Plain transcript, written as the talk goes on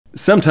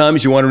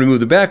Sometimes you want to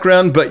remove the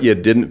background, but you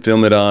didn't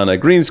film it on a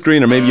green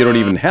screen, or maybe you don't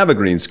even have a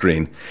green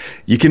screen.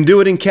 You can do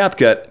it in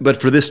Capcut, but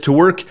for this to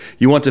work,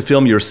 you want to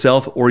film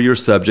yourself or your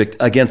subject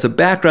against a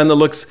background that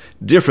looks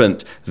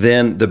different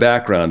than the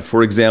background.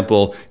 For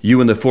example, you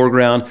in the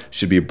foreground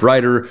should be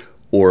brighter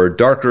or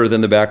darker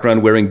than the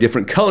background, wearing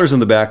different colors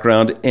in the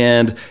background,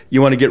 and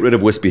you want to get rid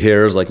of wispy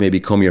hairs, like maybe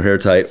comb your hair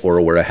tight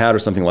or wear a hat or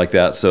something like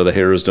that so the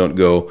hairs don't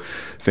go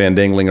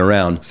fandangling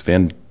around. Is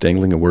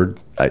fandangling a word?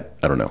 I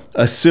don't know.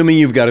 Assuming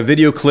you've got a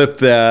video clip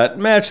that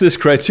match this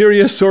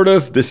criteria, sort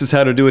of, this is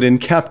how to do it in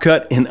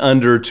Capcut in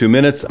under 2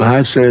 minutes.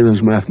 I'd say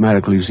there's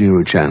mathematically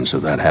zero chance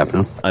of that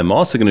happening. I'm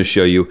also going to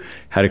show you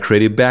how to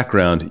create a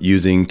background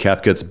using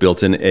Capcut's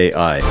built-in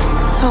AI.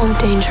 So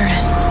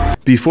dangerous.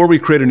 Before we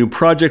create a new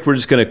project, we're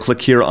just going to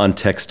click here on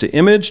text to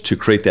image to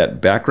create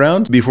that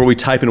background. Before we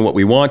type in what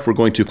we want, we're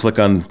going to click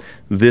on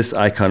this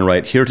icon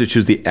right here to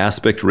choose the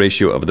aspect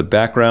ratio of the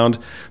background,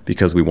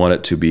 because we want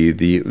it to be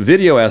the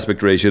video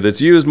aspect ratio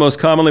that's used most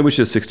commonly, which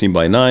is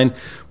 16:9.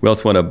 We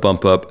also want to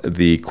bump up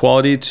the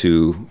quality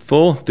to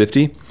full,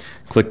 50.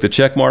 Click the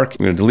check mark.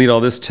 I'm going to delete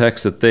all this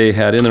text that they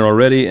had in there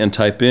already and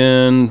type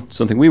in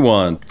something we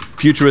want.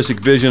 Futuristic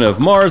vision of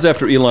Mars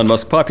after Elon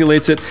Musk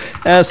populates it,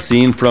 as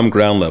seen from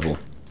ground level.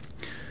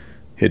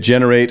 Hit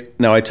generate.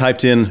 Now I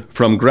typed in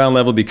from ground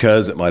level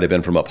because it might have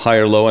been from up high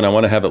or low, and I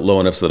want to have it low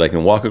enough so that I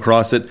can walk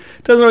across it.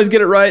 Doesn't always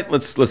get it right.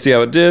 Let's see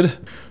how it did.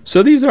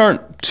 So these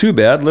aren't too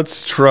bad.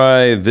 Let's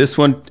try this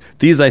one.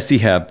 These I see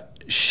have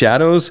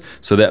shadows,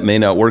 so that may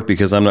not work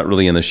because I'm not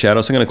really in the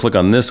shadow. So I'm going to click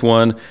on this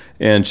one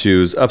and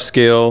choose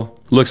upscale.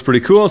 Looks pretty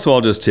cool, so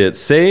I'll just hit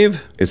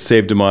save. It's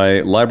saved to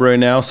my library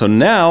now. So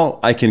now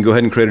I can go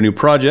ahead and create a new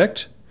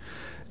project,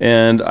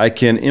 and I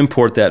can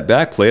import that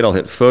backplate. I'll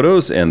hit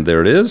photos, and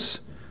there it is.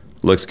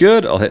 Looks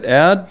good. I'll hit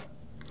add.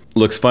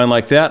 Looks fine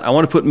like that. I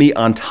want to put me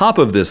on top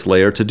of this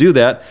layer. To do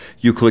that,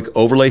 you click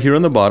overlay here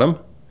on the bottom.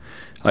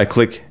 I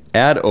click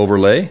add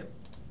overlay.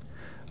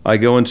 I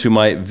go into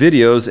my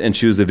videos and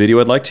choose the video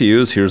I'd like to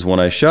use. Here's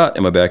one I shot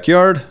in my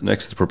backyard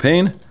next to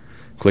propane.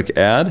 Click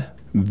add.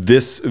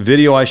 This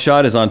video I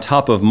shot is on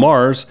top of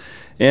Mars,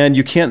 and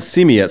you can't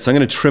see me yet, so I'm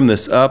going to trim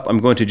this up. I'm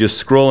going to just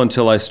scroll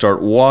until I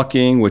start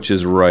walking, which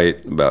is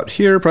right about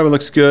here. Probably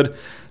looks good.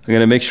 I'm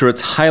going to make sure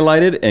it's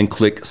highlighted and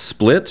click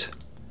split.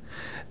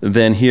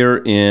 Then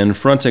here in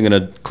front, I'm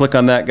going to click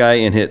on that guy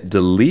and hit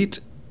delete,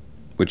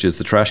 which is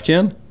the trash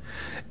can.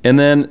 And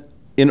then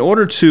in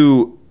order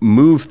to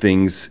move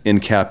things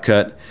in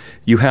Capcut,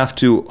 you have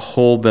to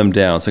hold them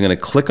down. So I'm going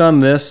to click on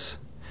this,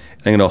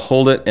 and I'm going to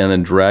hold it and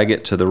then drag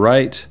it to the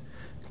right.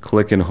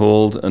 Click and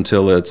hold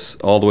until it's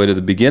all the way to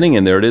the beginning,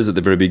 and there it is at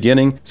the very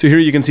beginning. So here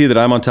you can see that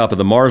I'm on top of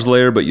the Mars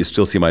layer, but you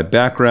still see my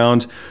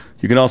background.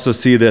 You can also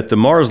see that the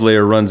Mars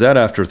layer runs out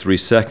after 3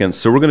 seconds.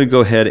 So we're going to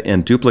go ahead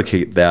and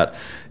duplicate that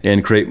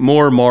and create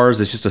more Mars.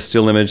 It's just a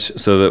still image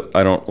so that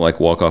I don't like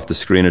walk off the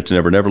screen into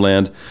Never Never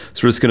Land.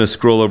 So we're just going to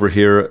scroll over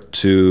here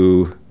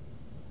to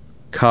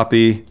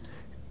copy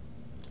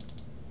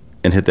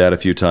and hit that a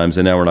few times,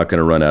 and now we're not going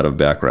to run out of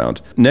background.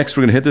 Next,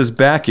 we're going to hit this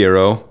back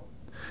arrow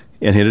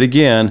and hit it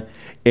again.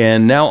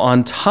 And now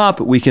on top,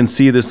 we can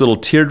see this little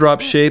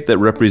teardrop shape that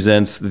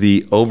represents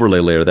the overlay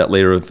layer, that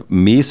layer of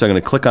me. So I'm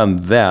going to click on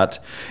that,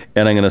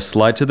 and I'm going to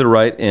slide to the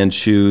right and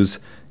choose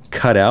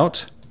cut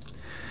out.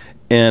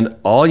 And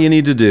all you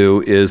need to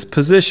do is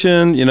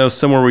position,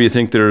 somewhere where you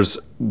think there's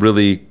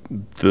really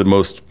the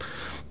most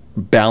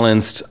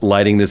balanced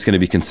lighting that's going to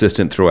be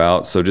consistent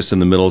throughout. So just in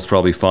the middle is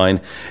probably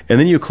fine. And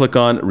then you click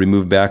on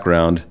remove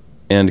background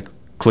and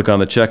click on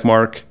the check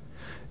mark.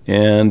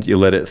 And you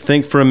let it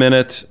think for a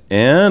minute,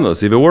 and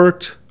let's see if it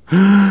worked.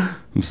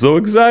 I'm so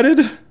excited.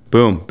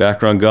 Boom,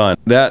 background gone.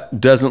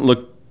 That doesn't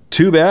look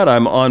too bad.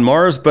 I'm on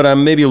Mars, but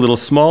I'm maybe a little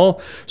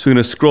small. So we're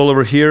gonna scroll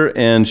over here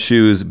and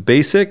choose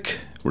basic.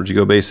 Where'd you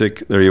go,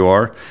 basic? There you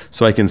are.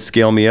 So I can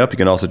scale me up. You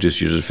can also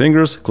just use your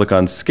fingers. Click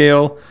on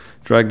scale,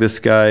 drag this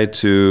guy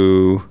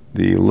to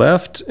the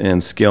left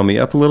and scale me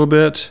up a little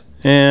bit.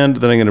 And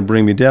then I'm gonna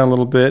bring me down a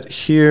little bit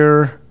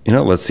here.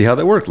 Let's see how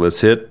that worked. Let's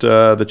hit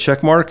the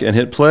check mark and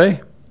hit play.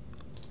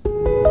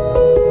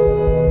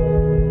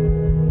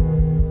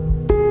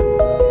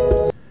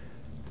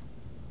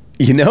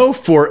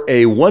 For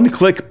a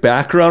one-click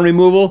background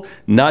removal,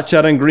 not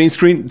shot on green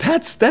screen,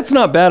 that's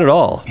not bad at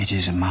all. It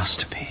is a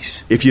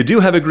masterpiece. If you do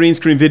have a green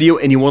screen video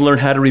and you want to learn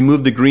how to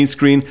remove the green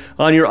screen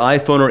on your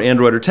iPhone or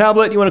Android or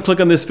tablet, you want to click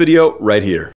on this video right here.